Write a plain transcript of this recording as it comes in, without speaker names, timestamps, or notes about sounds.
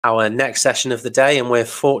our next session of the day, and we're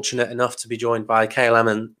fortunate enough to be joined by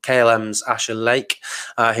KLM's Asher Lake,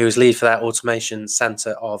 who is lead for their Automation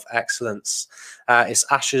Centre of Excellence. It's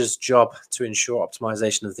Asher's job to ensure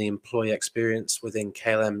optimization of the employee experience within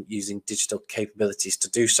KLM using digital capabilities to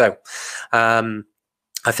do so.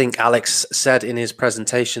 I think Alex said in his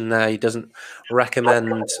presentation there he doesn't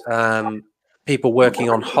recommend people working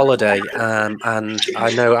on holiday, and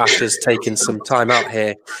I know Asher's taken some time out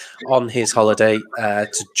here on his holiday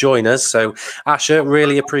to join us. So Asher,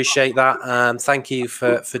 really appreciate that. Thank you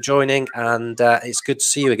for joining, and it's good to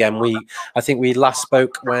see you again. I think we last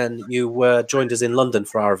spoke when you joined us in London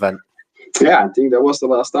for our event. Yeah, I think that was the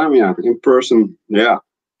last time, yeah, in person. Yeah,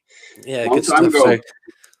 good stuff. So,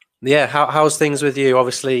 yeah, how's things with you?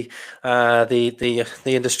 Obviously, the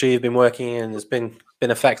industry you've been working in has been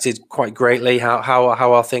affected quite greatly.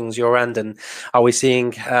 How are things your end, and are we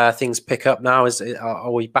seeing things pick up now?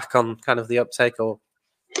 Are we back on kind of the uptake, or?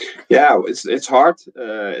 Yeah, it's hard.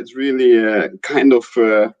 It's really kind of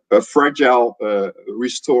a fragile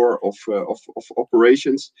restore of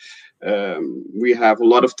operations. We have a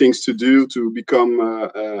lot of things to do to become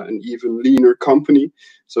an even leaner company.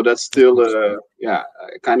 So that's still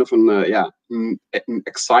kind of an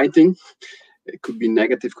exciting. It could be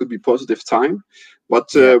negative, could be positive time, but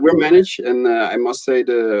we're managed, and I must say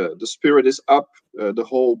the spirit is up. The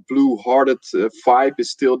whole blue-hearted vibe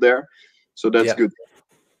is still there, so that's good.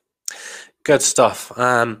 Good stuff.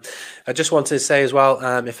 I just wanted to say as well,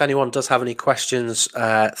 if anyone does have any questions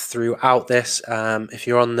throughout this, if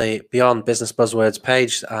you're on the Beyond Business Buzzwords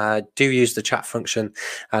page, do use the chat function,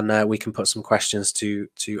 and we can put some questions to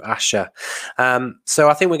Asher. So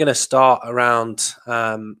I think we're going to start around,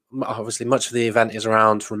 obviously much of the event is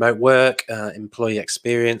around remote work, employee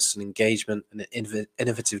experience and engagement, and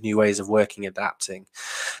innovative new ways of working, adapting.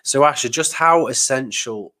 So Asher, just how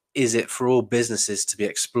essential is it for all businesses to be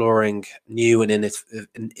exploring new and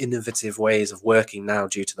innovative ways of working now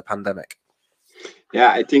due to the pandemic? Yeah,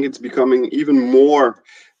 I think it's becoming even more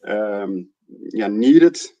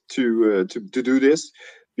needed to do this,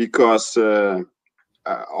 because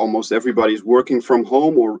almost everybody's working from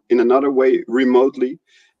home or in another way remotely,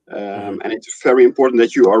 and it's very important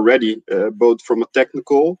that you are ready, both from a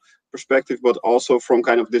technical perspective, but also from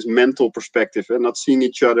kind of this mental perspective, and not seeing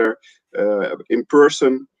each other in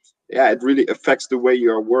person. Yeah, it really affects the way you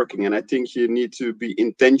are working, and I think you need to be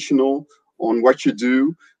intentional on what you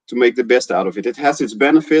do to make the best out of it. It has its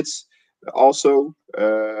benefits also.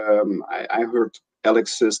 I heard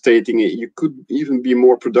Alex stating it, you could even be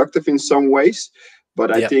more productive in some ways,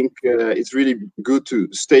 but I think it's really good to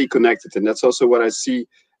stay connected, and that's also what I see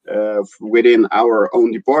within our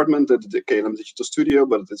own department, the KLM Digital Studio,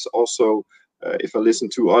 but it's also, if I listen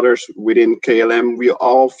to others within KLM, we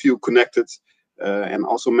all feel connected. And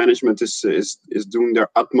also management is doing their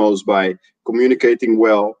utmost by communicating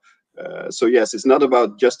well. So yes, it's not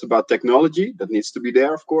just about technology that needs to be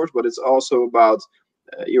there, of course, but it's also about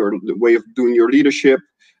your way of doing your leadership,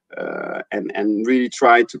 and really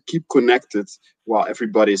try to keep connected while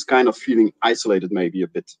everybody is kind of feeling isolated maybe a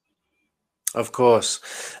bit. Of course.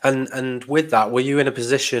 And with that, were you in a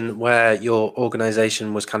position where your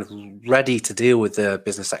organization was kind of ready to deal with the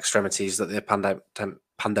business extremities that the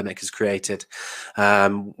pandemic has created?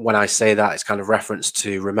 When I say that, it's kind of reference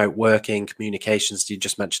to remote working, communications. You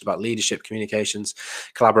just mentioned about leadership, communications,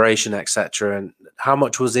 collaboration, etc. And how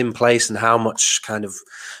much was in place, and how much kind of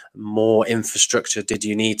more infrastructure did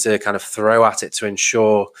you need to kind of throw at it to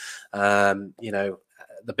ensure, the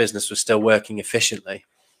business was still working efficiently?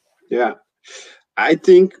 Yeah, I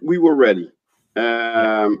think we were ready.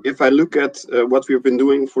 If I look at what we've been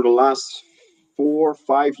doing for the last 4 or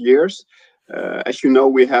 5 years, as you know,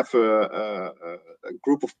 we have a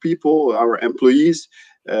group of people, our employees.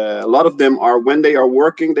 A lot of them are, when they are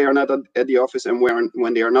working, they are not at the office, and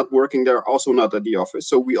when they are not working, they're also not at the office.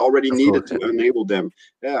 So we already needed to enable them.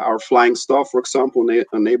 Our flying staff, for example,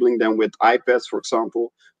 enabling them with iPads, for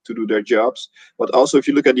example, to do their jobs. But also, if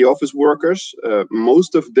you look at the office workers,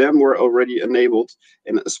 most of them were already enabled.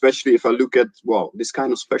 And especially if I look at, well, this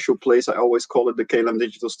kind of special place, I always call it the KLM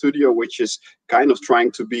Digital Studio, which is kind of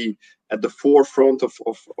trying to be at the forefront of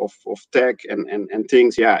tech and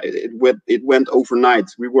things. Yeah, it went overnight.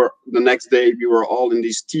 The next day we were all in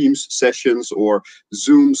these Teams sessions or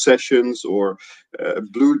Zoom sessions or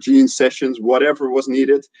Blue Jeans sessions, whatever was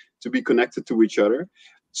needed to be connected to each other.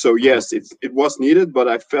 So yes, it was needed, but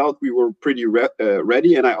I felt we were pretty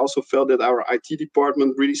ready, and I also felt that our IT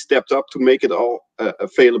department really stepped up to make it all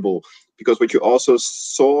available. Because what you also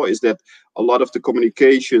saw is that a lot of the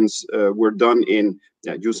communications were done in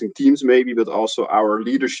using Teams maybe, but also our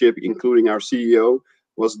leadership, including our CEO,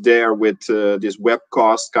 was there with this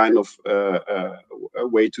webcast kind of a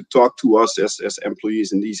way to talk to us as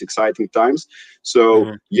employees in these exciting times.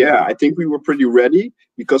 So yeah, I think we were pretty ready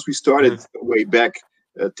because we started way back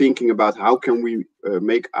thinking about how can we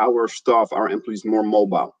make our staff, our employees, more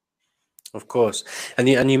mobile. Of course, and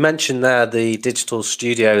you mentioned there the digital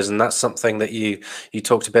studios, and that's something that you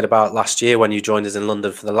talked a bit about last year when you joined us in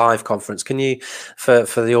London for the live conference. Can you, for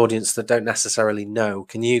the audience that don't necessarily know,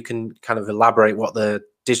 can kind of elaborate what the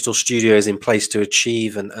digital studio is in place to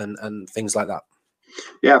achieve and things like that?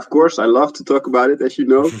 Yeah, of course, I love to talk about it. As you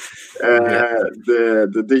know, Yeah.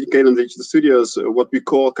 the KLM Digital Studios, what we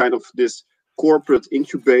call kind of this corporate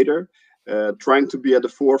incubator, trying to be at the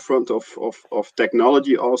forefront of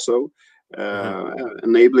technology also.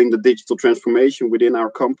 Enabling the digital transformation within our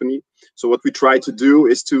company. So what we try to do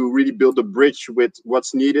is to really build a bridge with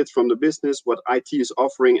what's needed from the business, what IT is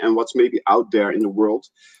offering, and what's maybe out there in the world,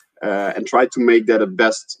 and try to make that a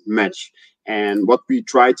best match. And what we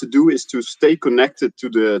try to do is to stay connected to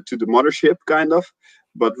the mothership, kind of,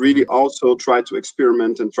 but really also try to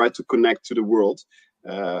experiment and try to connect to the world.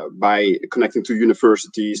 By connecting to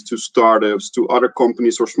universities, to startups, to other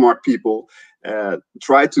companies or smart people,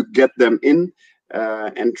 try to get them in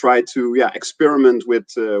and try to experiment with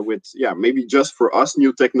maybe just for us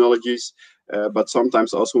new technologies, but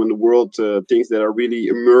sometimes also in the world things that are really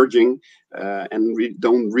emerging and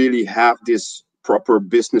don't really have this proper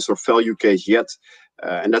business or value case yet.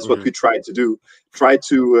 And that's what we try to do. Try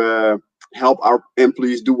to help our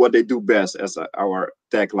employees do what they do best, as our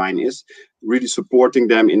tagline is, really supporting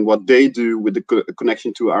them in what they do with the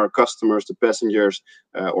connection to our customers, the passengers,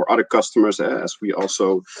 or other customers, as we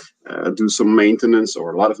also do some maintenance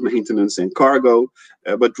or a lot of maintenance in cargo,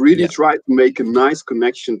 but really try to make a nice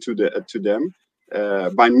connection to them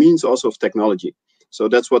by means also of technology. So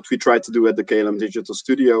that's what we try to do at the KLM Digital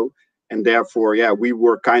Studio. And therefore, we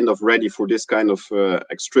were kind of ready for this kind of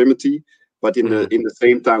extremity. But in the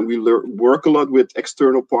same time, we work a lot with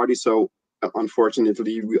external parties. So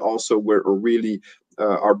unfortunately, we also were really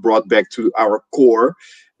are brought back to our core.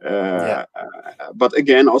 But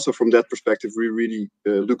again, also from that perspective, we really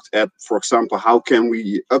looked at, for example, how can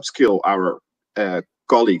we upskill our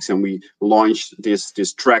colleagues, and we launched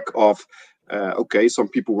this track of okay, some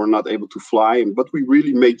people were not able to fly, but we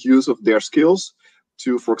really made use of their skills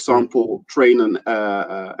to, for example, train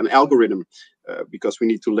an algorithm. Because we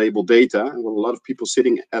need to label data, and a lot of people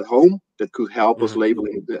sitting at home that could help us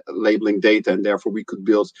labeling data, and therefore we could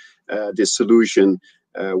build this solution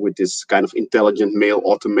with this kind of intelligent mail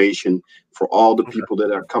automation for all the people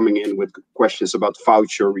that are coming in with questions about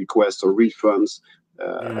voucher requests or refunds.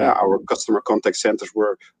 Our customer contact centers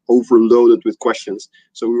were overloaded with questions,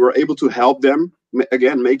 so we were able to help them,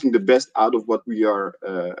 again, making the best out of what we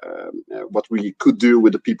could do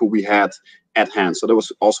with the people we had at hand. So that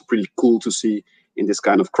was also pretty cool to see. In this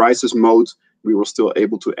kind of crisis mode, we were still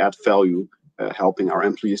able to add value, helping our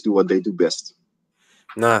employees do what they do best.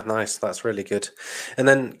 No, nice. That's really good. And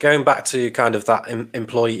then going back to kind of that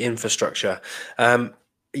employee infrastructure,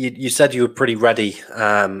 you said you were pretty ready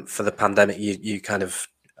for the pandemic. You kind of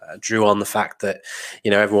drew on the fact that,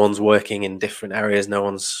 everyone's working in different areas. No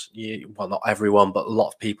one's, well, not everyone, but a lot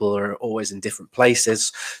of people are always in different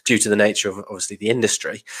places due to the nature of obviously the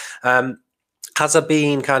industry. Has there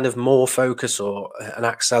been kind of more focus or an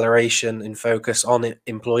acceleration in focus on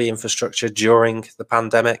employee infrastructure during the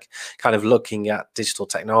pandemic, kind of looking at digital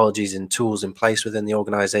technologies and tools in place within the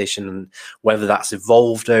organization, and whether that's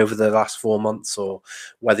evolved over the last 4 months, or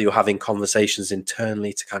whether you're having conversations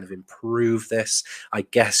internally to kind of improve this? I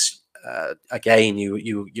guess again,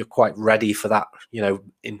 you're quite ready for that,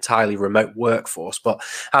 entirely remote workforce. But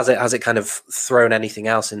has it kind of thrown anything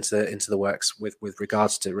else into the works with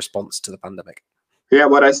regards to response to the pandemic? Yeah,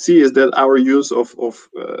 what I see is that our use of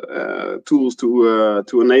tools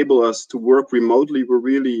to enable us to work remotely were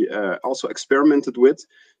really also experimented with.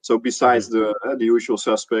 So besides the usual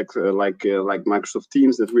suspect like Microsoft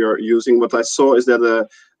Teams that we are using, what I saw is that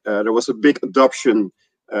there was a big adoption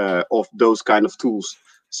of those kind of tools.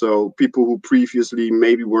 So people who previously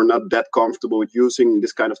maybe were not that comfortable with using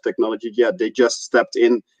this kind of technology, they just stepped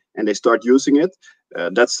in and they start using it.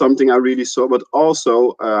 That's something I really saw. But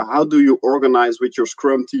also, how do you organize with your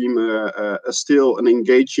Scrum team still an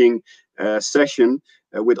engaging session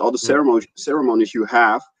with all the ceremonies you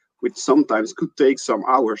have, which sometimes could take some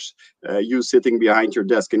hours, you sitting behind your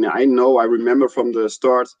desk. And I remember from the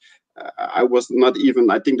start, I was not even,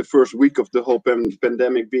 I think the first week of the whole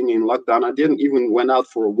pandemic being in lockdown, I didn't even went out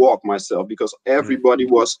for a walk myself, because everybody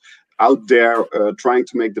was out there trying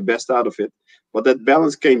to make the best out of it. But that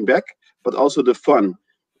balance came back, but also the fun.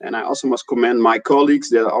 And I also must commend my colleagues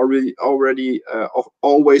that already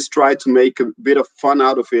always try to make a bit of fun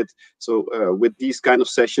out of it. So with these kind of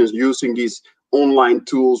sessions, using these online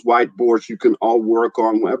tools, whiteboards, you can all work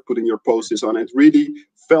on putting your post-its on. It really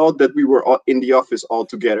felt that we were all in the office all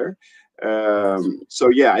together. So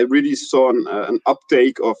yeah, I really saw an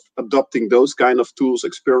uptake of adopting those kind of tools,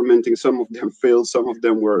 experimenting. Some of them failed, some of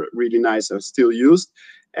them were really nice and still used.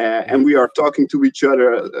 And we are talking to each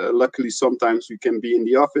other. Luckily, sometimes we can be in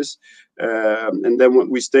the office. And then when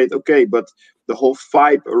we state, okay, but the whole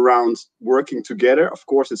vibe around working together, of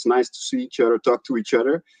course, it's nice to see each other, talk to each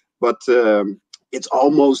other, but it's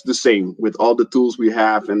almost the same with all the tools we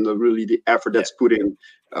have and really the effort that's put in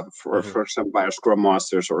for example, by our Scrum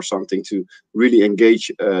Masters or something to really engage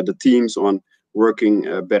the teams on working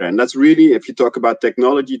better. And that's really, if you talk about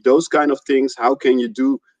technology, those kind of things, how can you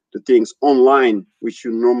do the things online, which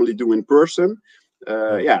you normally do in person?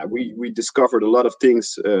 Yeah, we discovered a lot of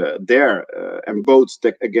things there, and both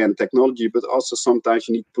again technology, but also sometimes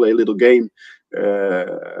you need to play a little game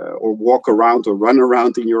or walk around or run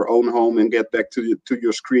around in your own home and get back to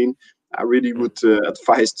your screen. I really would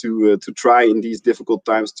advise to try in these difficult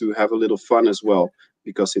times to have a little fun as well,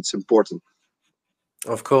 because it's important.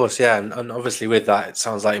 Of course, yeah, and obviously with that, it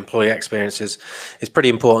sounds like employee experience is pretty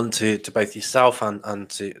important to both yourself and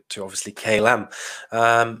to obviously KLM,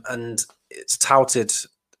 and it's touted,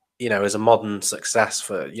 you know, as a modern success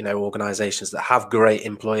for, you know, organizations that have great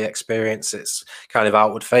employee experience. It's kind of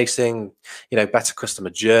outward facing, you know, better customer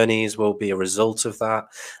journeys will be a result of that.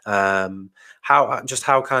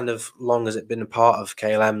 How kind of long has it been a part of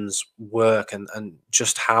KLM's work, and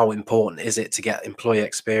just how important is it to get employee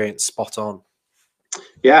experience spot on?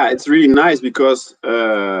 Yeah, it's really nice because,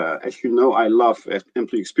 as you know, I love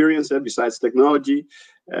employee experience besides technology,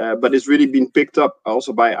 but it's really been picked up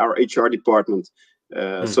also by our HR department.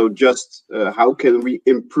 So just how can we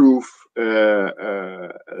improve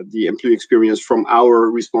the employee experience from our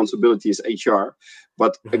responsibility as HR?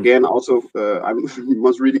 But again, also I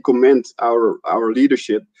must really commend our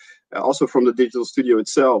leadership, also from the digital studio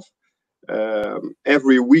itself.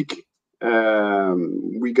 Every week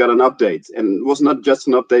we got an update, and it was not just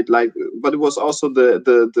an update, but it was also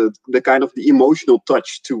the kind of the emotional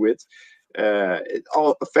touch to it. It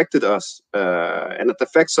all affected us, and it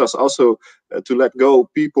affects us also to let go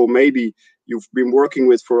people maybe you've been working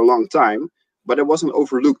with for a long time, but it wasn't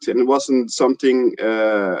overlooked, and it wasn't something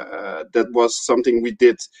that was something we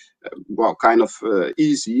did well, kind of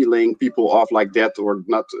easy, laying people off like that, or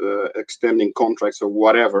not extending contracts or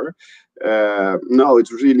whatever. No,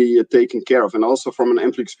 it's really taken care of. And also from an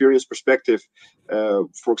employee experience perspective,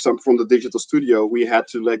 for example, from the digital studio, we had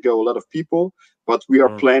to let go a lot of people, but we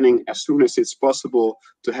are planning as soon as it's possible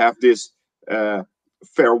to have this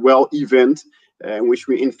farewell event in which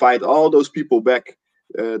we invite all those people back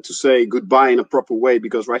to say goodbye in a proper way,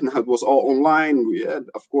 because right now it was all online.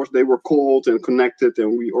 Of course, they were called and connected,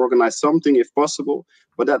 and we organized something if possible.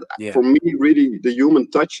 But that, for me, really, the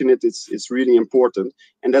human touch in it, it's really important,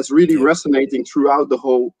 and that's really resonating throughout the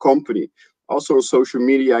whole company. Also, on social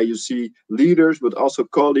media, you see leaders, but also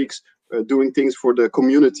colleagues doing things for the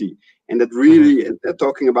community, and that really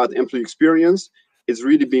talking about employee experience. It's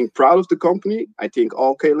really being proud of the company. I think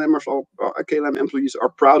all KLMers, all KLM employees are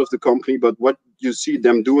proud of the company, but what you see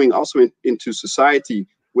them doing also into society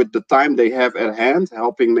with the time they have at hand,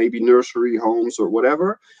 helping maybe nursery homes or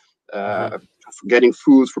whatever, getting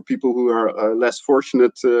food for people who are less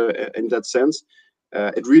fortunate in that sense.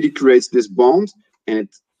 It really creates this bond, and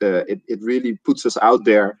it really puts us out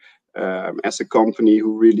there as a company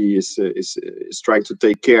who really is trying to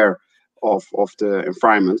take care of the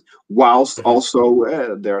environment, whilst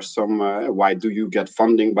also there are some why do you get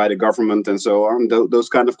funding by the government and so on. Those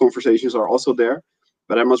kind of conversations are also there.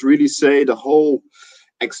 But I must really say the whole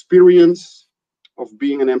experience of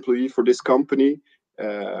being an employee for this company,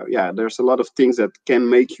 yeah, there's a lot of things that can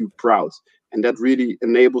make you proud, and that really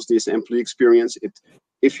enables this employee experience.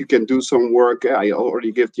 If you can do some work, I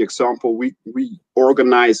already gave the example, we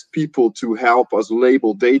organize people to help us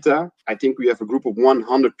label data. I think we have a group of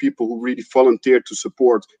 100 people who really volunteer to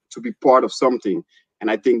support, to be part of something.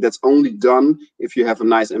 And I think that's only done if you have a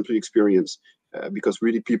nice employee experience, because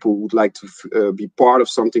really people would like to be part of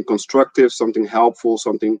something constructive, something helpful,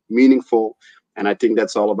 something meaningful. And I think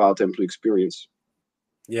that's all about employee experience.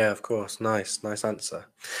 Yeah, of course. Nice answer.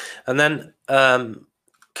 And then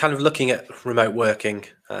kind of looking at remote working,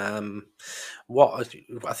 what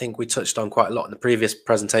I think we touched on quite a lot in the previous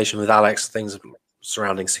presentation with Alex, things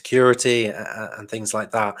surrounding security and things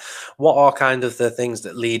like that. What are kind of the things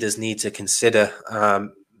that leaders need to consider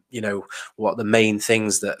what the main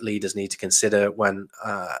things that leaders need to consider when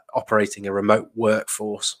operating a remote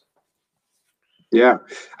workforce? Yeah,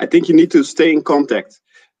 I think you need to stay in contact.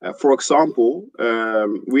 For example,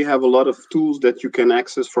 we have a lot of tools that you can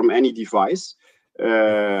access from any device,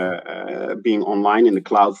 being online in the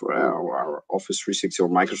cloud for our Office 360 or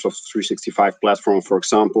Microsoft 365 platform, for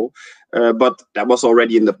example. But that was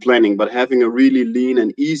already in the planning. But having a really lean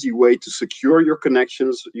and easy way to secure your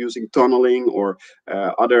connections using tunneling or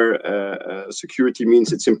other security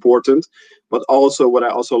means, it's important. But also, what I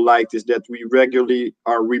also liked is that we regularly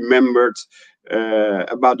are remembered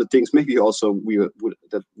about the things. Maybe also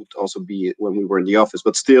that would also be when we were in the office,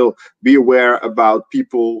 but still be aware about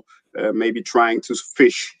people maybe trying to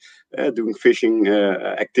fish, doing fishing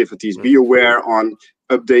activities. Be aware on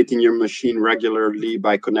updating your machine regularly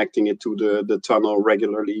by connecting it to the tunnel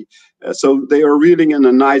regularly. So they are really in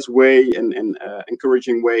a nice way and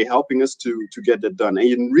encouraging way helping us to get that done. And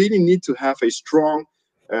you really need to have a strong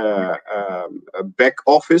a back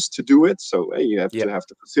office to do it. So you have to have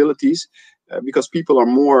the facilities, because people are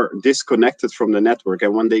more disconnected from the network,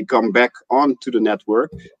 and when they come back onto the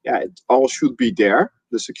network, it all should be there,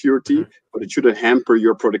 the security, but it shouldn't hamper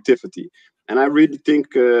your productivity. And I really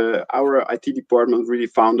think our IT department really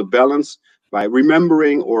found a balance by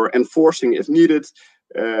remembering or enforcing, if needed,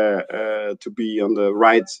 to be on the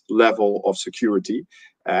right level of security.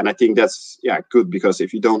 And I think that's good, because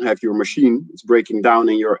if you don't have your machine, it's breaking down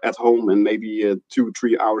and you're at home and maybe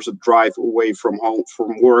 2-3 hours of drive away from home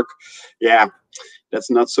from work,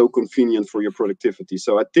 that's not so convenient for your productivity.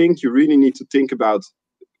 So I think you really need to think about,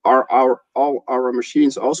 are all our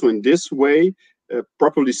machines also in this way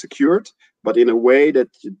properly secured, but in a way that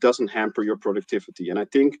it doesn't hamper your productivity. And I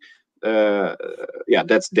think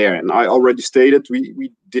that's there. And I already stated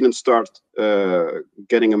we didn't start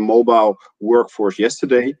getting a mobile workforce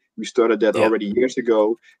yesterday. We started that already years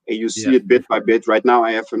ago, and you see it bit by bit. Right now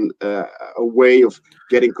I have a way of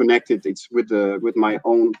getting connected. It's with my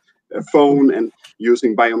own phone and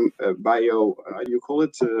using you call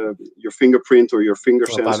it your fingerprint or your finger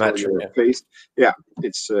sensor or your face.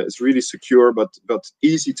 It's really secure, but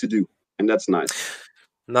easy to do, and that's nice.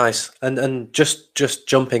 Nice. And just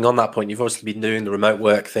jumping on that point, you've obviously been doing the remote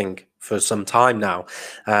work thing for some time now.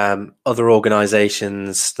 Other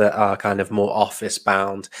organizations that are kind of more office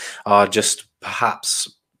bound are just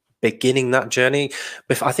perhaps beginning that journey.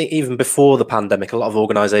 I think even before the pandemic, a lot of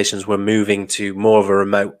organizations were moving to more of a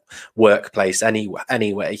remote workplace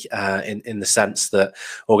anyway, in the sense that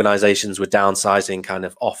organizations were downsizing kind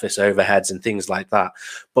of office overheads and things like that.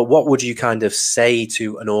 But what would you kind of say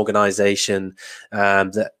to an organization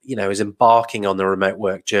that is embarking on the remote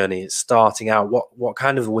work journey? It's starting out. What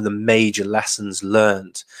kind of were the major lessons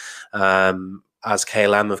learned as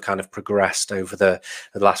KLM have kind of progressed over the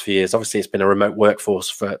last few years? Obviously, it's been a remote workforce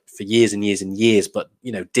for years and years and years, but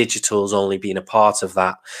digital's only been a part of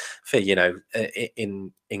that for in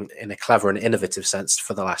a clever and innovative sense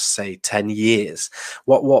for the last, say, 10 years.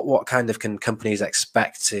 What kind of can companies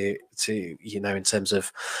expect to in terms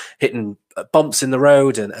of hitting bumps in the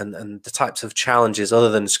road and the types of challenges other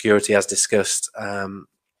than security as discussed?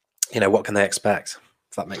 What can they expect?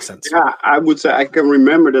 If that makes sense. Yeah, I would say I can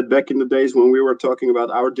remember that back in the days when we were talking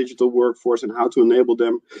about our digital workforce and how to enable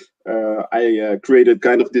them. I created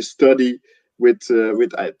kind of this study with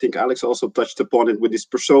I think Alex also touched upon it, with these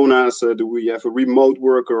personas. Do we have a remote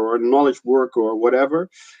worker or a knowledge worker or whatever?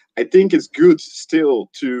 I think it's good still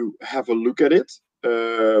to have a look at it,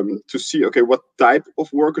 to see, okay, what type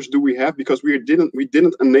of workers do we have, because we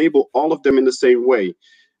didn't enable all of them in the same way.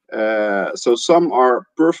 So some are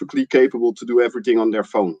perfectly capable to do everything on their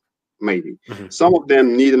phone, maybe. Some of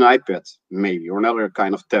them need an iPad, maybe, or another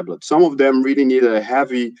kind of tablet. Some of them really need a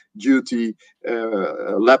heavy-duty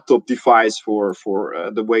laptop device for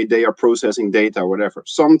the way they are processing data or whatever.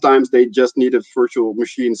 Sometimes they just need a virtual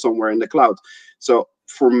machine somewhere in the cloud. So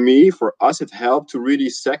for us, it helped to really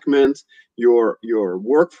segment your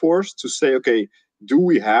workforce, to say, okay, do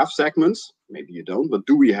we have segments? Maybe you don't, but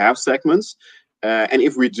do we have segments? And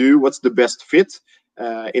if we do, what's the best fit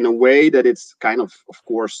in a way that it's kind of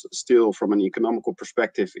course, still from an economical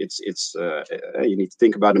perspective, it's you need to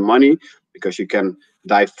think about the money, because you can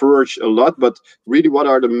diverge a lot, but really what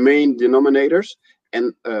are the main denominators,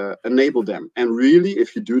 and enable them. And really,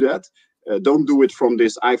 if you do that, don't do it from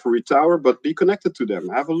this ivory tower, but be connected to them.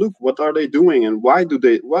 Have a look. What are they doing, and why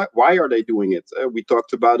are they doing it? We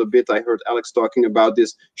talked about a bit. I heard Alex talking about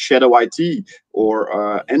this shadow IT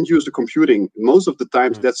or end user computing. Most of the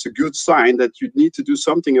times, that's a good sign that you need to do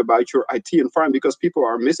something about your IT environment, because people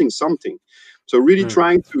are missing something. So really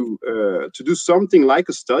trying to do something like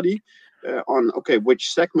a study on, okay,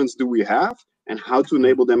 which segments do we have, and how to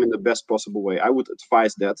enable them in the best possible way. I would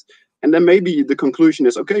advise that. And then maybe the conclusion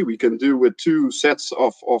is, okay, we can do with 2 sets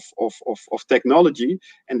of technology,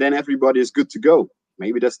 and then everybody is good to go.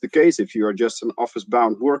 Maybe that's the case if you are just an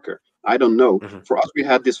office-bound worker. I don't know. For us, we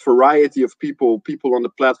had this variety of people on the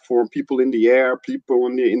platform, people in the air, people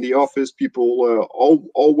in the office, people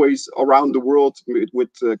always around the world with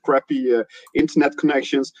crappy internet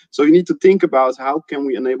connections. So you need to think about how can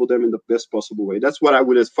we enable them in the best possible way. That's what I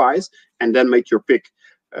would advise, and then make your pick,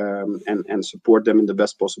 and support them in the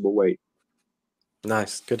best possible way.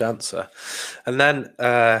 Nice, good answer. And then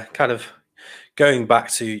kind of going back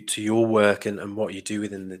to your work and what you do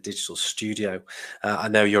within the digital studio, I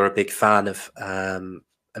know you're a big fan of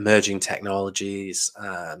emerging technologies,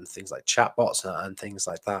 things like chatbots and things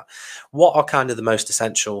like that. What are kind of the most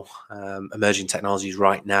essential emerging technologies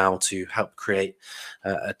right now to help create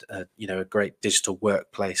a great digital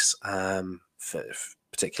workplace,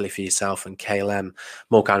 particularly for yourself and KLM,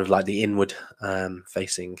 more kind of like the inward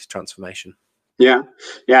facing transformation? Yeah.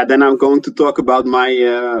 Then I'm going to talk about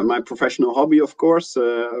my professional hobby, of course,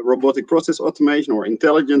 robotic process automation or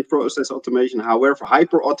intelligent process automation, however,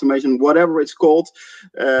 hyper automation, whatever it's called.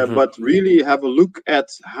 But really have a look at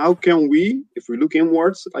how can we, if we look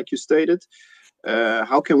inwards, like you stated,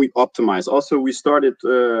 how can we optimize? Also, we started,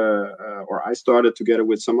 or I started together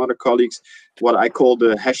with some other colleagues, what I call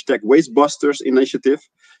the #Wastebusters initiative.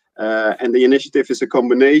 And the initiative is a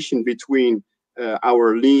combination between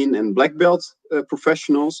our lean and black belt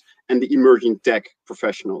professionals and the emerging tech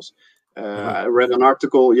professionals. I read an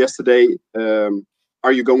article yesterday.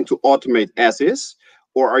 Are you going to automate as is,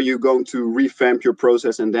 or are you going to revamp your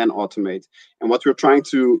process and then automate? And what we're trying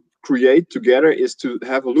to create together is to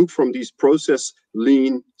have a look from these process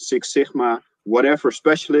lean, Six Sigma, whatever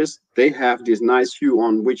specialists. They have this nice view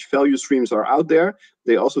on which value streams are out there.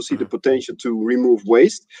 They also see the potential to remove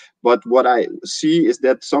waste. But what I see is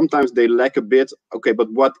that sometimes they lack a bit. Okay,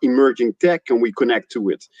 but what emerging tech can we connect to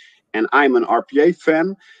it? And I'm an RPA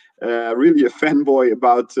fan, really a fanboy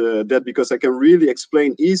about that, because I can really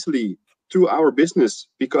explain easily to our business,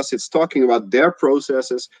 because it's talking about their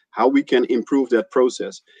processes, how we can improve that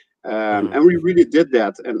process. And we really did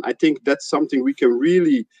that. And I think that's something we can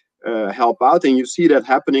really help out. And you see that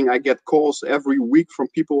happening. I get calls every week from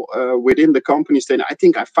people within the company saying, I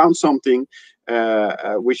think I found something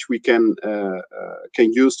which we can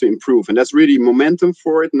use to improve. And that's really momentum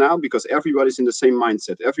for it now, because everybody's in the same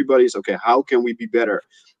mindset. Everybody's, okay, how can we be better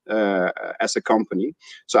as a company?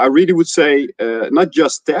 So I really would say not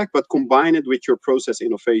just tech, but combine it with your process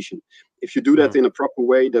innovation. If you do that in a proper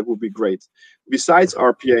way, that would be great. Besides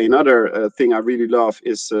RPA, another thing I really love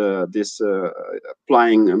is this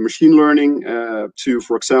applying machine learning to,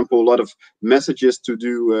 for example, a lot of messages to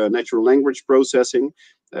do natural language processing.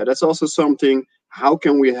 That's also something. How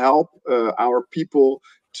can we help our people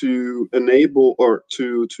to enable or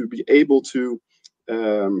to be able to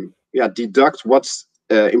deduct what's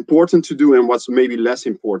important to do and what's maybe less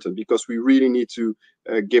important, because we really need to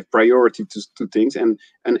give priority to things. And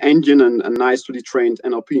an engine, and a nicely trained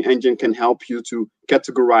NLP engine, can help you to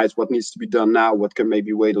categorize what needs to be done now, what can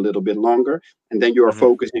maybe wait a little bit longer, and then you are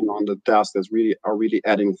focusing on the tasks that are really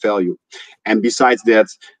adding value. And besides that,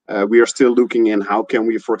 we are still looking in how can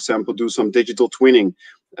we, for example, do some digital twinning.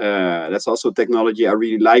 That's also technology I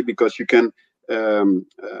really like, because you can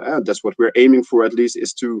that's what we're aiming for, at least,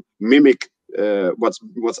 is to mimic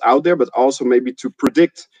what's out there, but also maybe to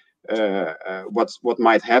predict what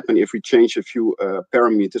might happen if we change a few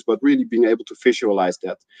parameters, but really being able to visualize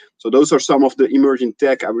that. So those are some of the emerging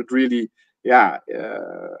tech I would really,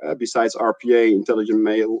 besides RPA, intelligent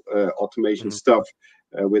mail automation stuff,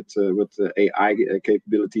 with the AI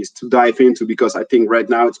capabilities, to dive into, because I think right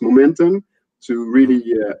now it's momentum to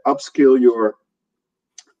really upskill your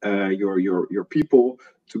people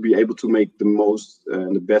to be able to make the most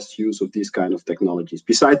and the best use of these kind of technologies.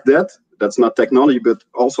 Besides that, that's not technology, but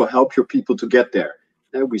also help your people to get there.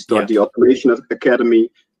 We start the Automation Academy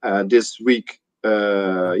this week.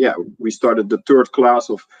 We started the 3rd class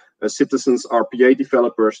of citizens RPA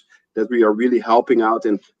developers that we are really helping out.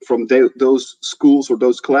 And from those schools or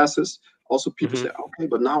those classes, also people say, okay,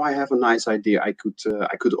 but now I have a nice idea. I could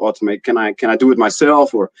automate. Can I do it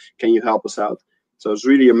myself, or can you help us out? So it's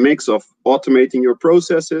really a mix of automating your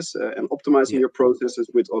processes and optimizing your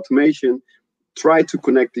processes with automation. Try to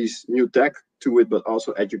connect these new tech to it, but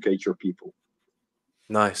also educate your people.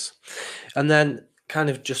 Nice. And then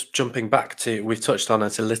kind of just jumping back to, we've touched on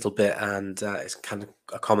it a little bit, and it's kind of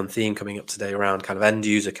a common theme coming up today around kind of end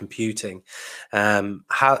user computing. How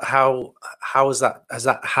has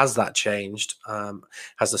that changed?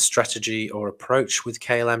 Has the strategy or approach with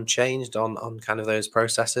KLM changed on kind of those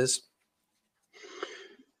processes?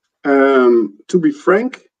 To be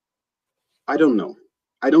frank, I don't know.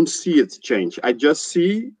 I don't see it change. I just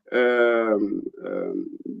see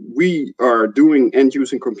we are doing end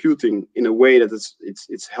user computing in a way that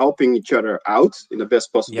it's helping each other out in the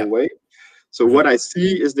best possible Yeah. way. So Hmm. what I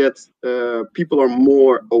see is that people are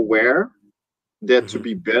more aware that to Hmm.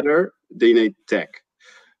 be better, they need tech.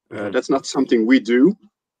 Hmm. That's not something we do.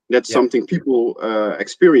 That's Yeah. something people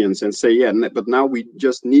experience and say, yeah, but now we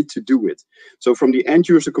just need to do it. So from the end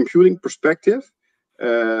user computing perspective,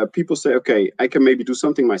 people say, okay, I can maybe do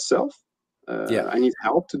something myself. Yeah. I need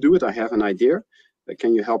help to do it. I have an idea.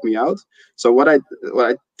 Can you help me out? So what I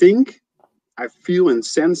think, I feel and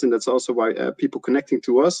sense, and that's also why people connecting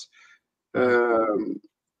to us, Hmm. um,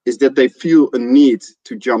 is that they feel a need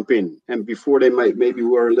to jump in. And before they might maybe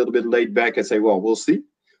were a little bit laid back and say, well, we'll see.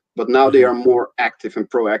 But now they Hmm. are more active and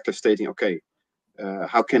proactive, stating, okay,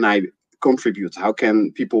 how can I contribute? How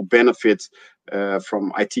can people benefit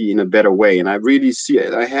from IT in a better way? And I really see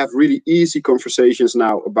it. I have really easy conversations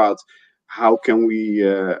now about how can we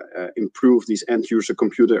improve these end user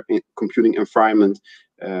computing environment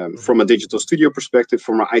Hmm. from a digital studio perspective,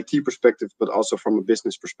 from an IT perspective, but also from a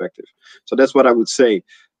business perspective. So that's what I would say.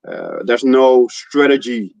 There's no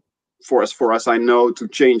strategy for us, I know, to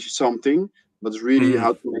change something, but it's really Hmm.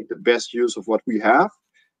 how to make the best use of what we have,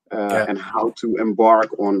 Yeah. and how to embark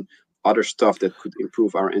on other stuff that could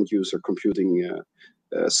improve our end user computing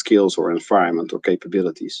skills or environment or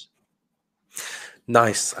capabilities.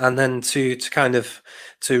 Nice. And then to kind of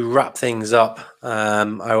to wrap things up,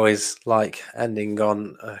 I always like ending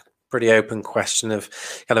on a pretty open question of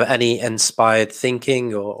kind of any inspired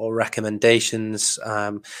thinking or recommendations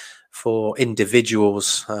for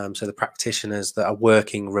individuals, so the practitioners that are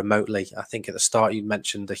working remotely. I think at the start you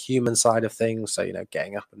mentioned the human side of things, so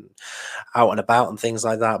getting up and out and about and things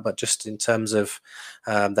like that. But just in terms of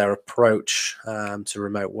their approach to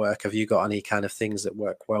remote work, have you got any kind of things that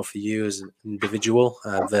work well for you as an individual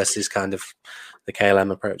versus kind of the KLM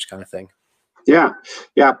approach kind of thing? Yeah,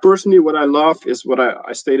 yeah. Personally, what I love is what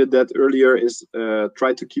I stated that earlier is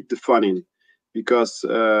try to keep the fun in, because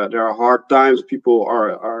there are hard times. People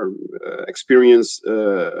are experience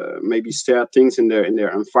maybe sad things in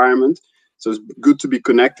their environment. So it's good to be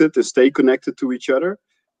connected, to stay connected to each other.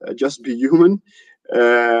 Just be human.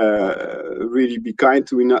 Really be kind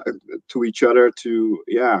to each other. To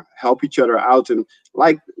help each other out. And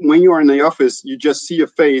like when you are in the office, you just see a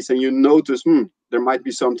face and you notice, there might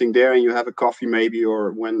be something there, and you have a coffee maybe,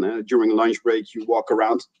 or when during lunch break you walk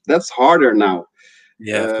around. That's harder now.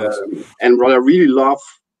 Yeah, of course. And what I really love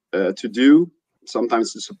to do,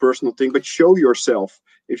 sometimes it's a personal thing, but show yourself.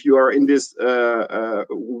 If you are in this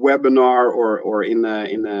webinar, or in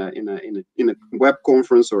a web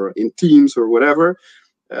conference, or in Teams or whatever,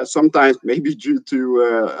 sometimes maybe due to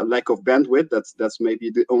a lack of bandwidth, that's maybe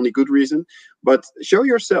the only good reason. But show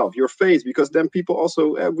yourself, your face, because then people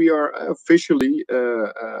also, we are officially,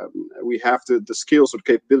 we have the skills or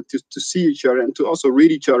capabilities to see each other and to also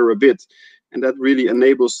read each other a bit, and that really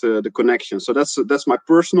enables the connection. So that's my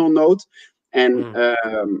personal note. And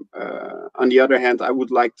Mm. on the other hand, I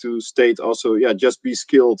would like to state also, just be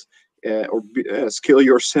skilled, skill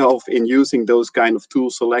yourself in using those kind of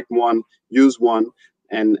tools. Select one, use one,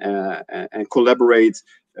 and collaborate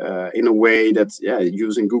in a way that,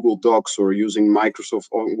 using Google Docs or using Microsoft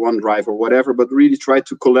or OneDrive or whatever, but really try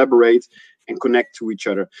to collaborate and connect to each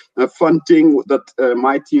other. A fun thing that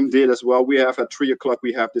my team did as well, we have at 3 o'clock,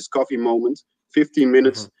 we have this coffee moment, 15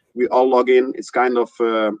 minutes, Hmm. we all log in. It's kind of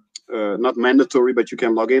not mandatory, but you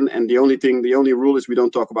can log in. And the only rule is we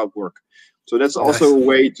don't talk about work. So that's also Nice. a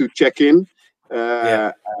way to check in.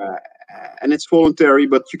 Yeah. And it's voluntary,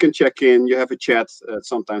 but you can check in. You have a chat.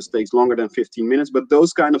 Sometimes takes longer than 15 minutes, but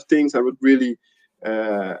those kind of things I would really,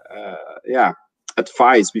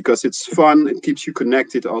 advise, because it's fun. It keeps you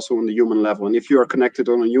connected also on the human level. And if you are connected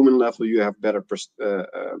on a human level, you have better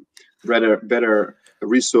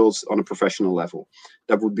results on a professional level.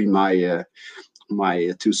 That would be my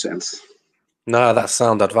 2 cents. No, that's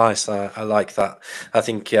sound advice. I like that. I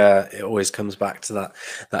think it always comes back to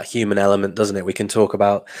that human element, doesn't it? We can talk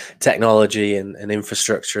about technology and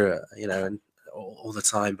infrastructure, and all the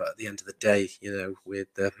time, but at the end of the day,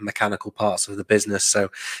 with the mechanical parts of the business, so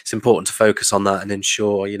it's important to focus on that and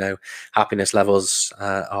ensure, happiness levels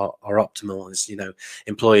are optimal. As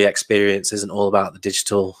employee experience isn't all about the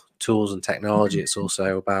digital tools and technology. It's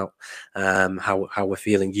also about how we're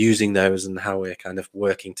feeling using those and how we're kind of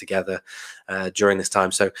working together during this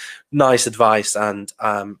time. So nice advice. And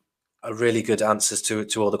really good answers to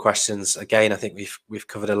all the questions. Again, I think we've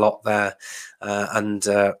covered a lot there, and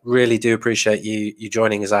really do appreciate you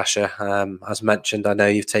joining us, Asher. As mentioned, I know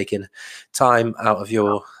you've taken time out of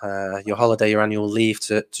your holiday, your annual leave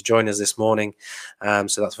to join us this morning,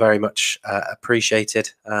 so that's very much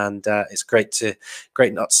appreciated. And it's great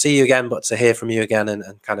not to see you again, but to hear from you again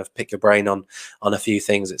and kind of pick your brain on a few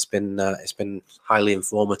things. It's been highly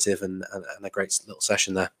informative and a great little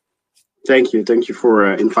session there. Thank you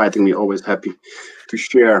for inviting me. Always happy to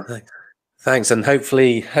share. Thanks, and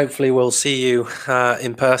hopefully we'll see you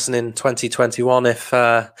in person in 2021 if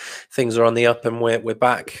things are on the up and we're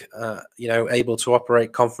back, able to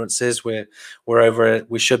operate conferences. We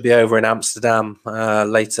should be over in Amsterdam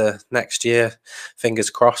later next year.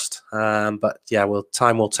 Fingers crossed. But yeah,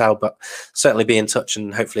 time will tell. But certainly be in touch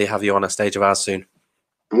and hopefully have you on a stage of ours soon.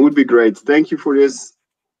 It would be great. Thank you for this.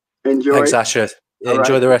 Enjoy. Thanks, Asher.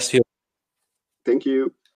 Enjoy the rest of your. Thank you.